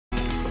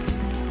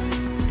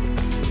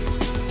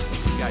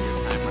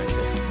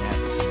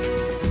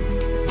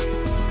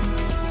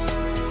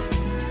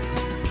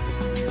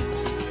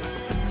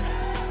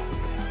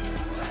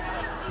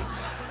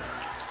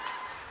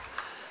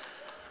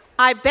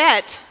I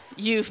bet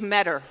you've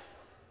met her.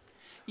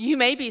 You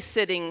may be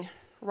sitting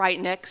right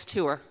next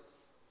to her.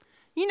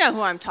 You know who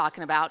I'm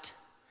talking about.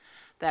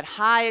 That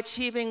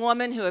high-achieving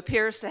woman who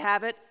appears to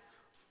have it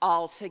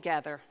all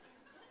together.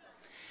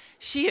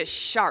 She is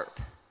sharp,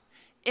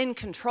 in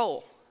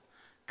control,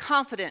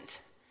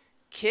 confident,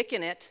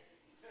 kicking it.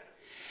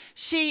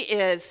 She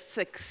is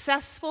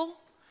successful,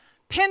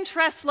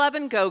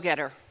 Pinterest-loving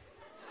go-getter.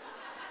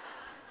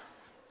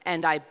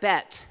 And I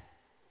bet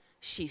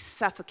she's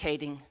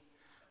suffocating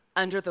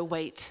under the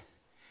weight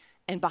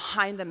and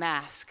behind the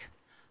mask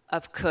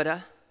of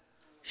coulda,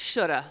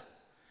 shoulda,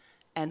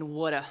 and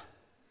woulda.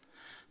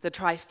 The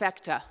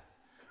trifecta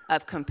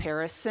of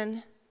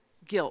comparison,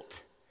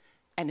 guilt,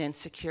 and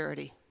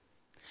insecurity.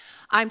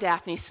 I'm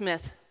Daphne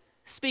Smith,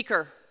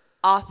 speaker,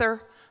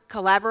 author,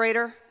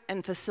 collaborator,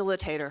 and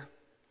facilitator.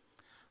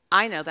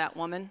 I know that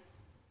woman.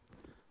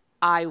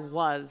 I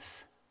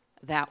was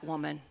that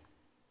woman.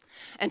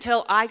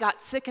 Until I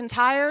got sick and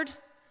tired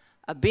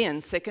of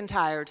being sick and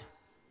tired.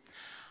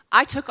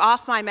 I took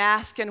off my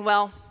mask and,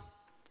 well,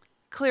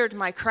 cleared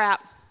my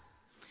crap.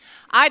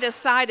 I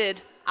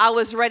decided I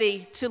was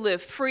ready to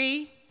live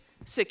free,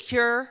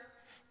 secure,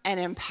 and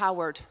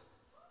empowered.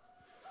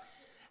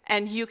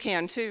 And you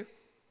can too.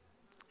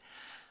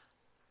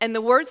 In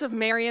the words of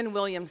Marianne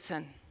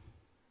Williamson,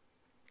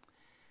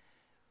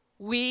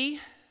 we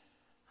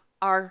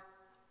are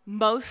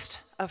most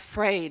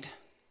afraid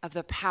of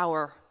the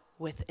power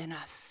within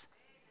us.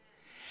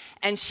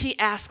 And she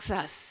asks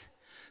us,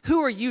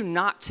 who are you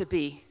not to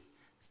be?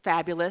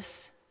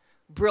 Fabulous,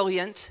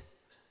 brilliant,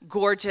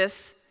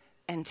 gorgeous,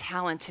 and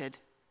talented.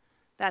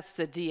 That's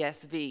the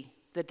DSV,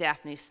 the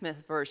Daphne Smith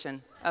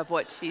version of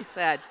what she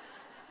said.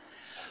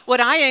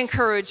 What I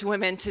encourage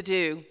women to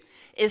do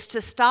is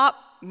to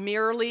stop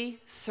merely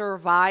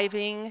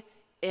surviving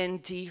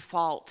in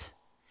default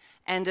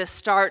and to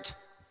start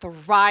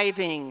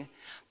thriving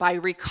by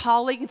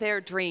recalling their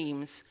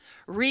dreams,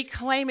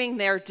 reclaiming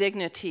their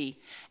dignity,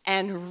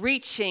 and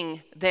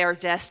reaching their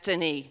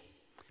destiny.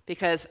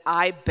 Because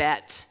I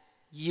bet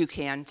you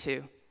can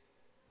too.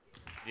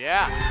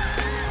 Yeah.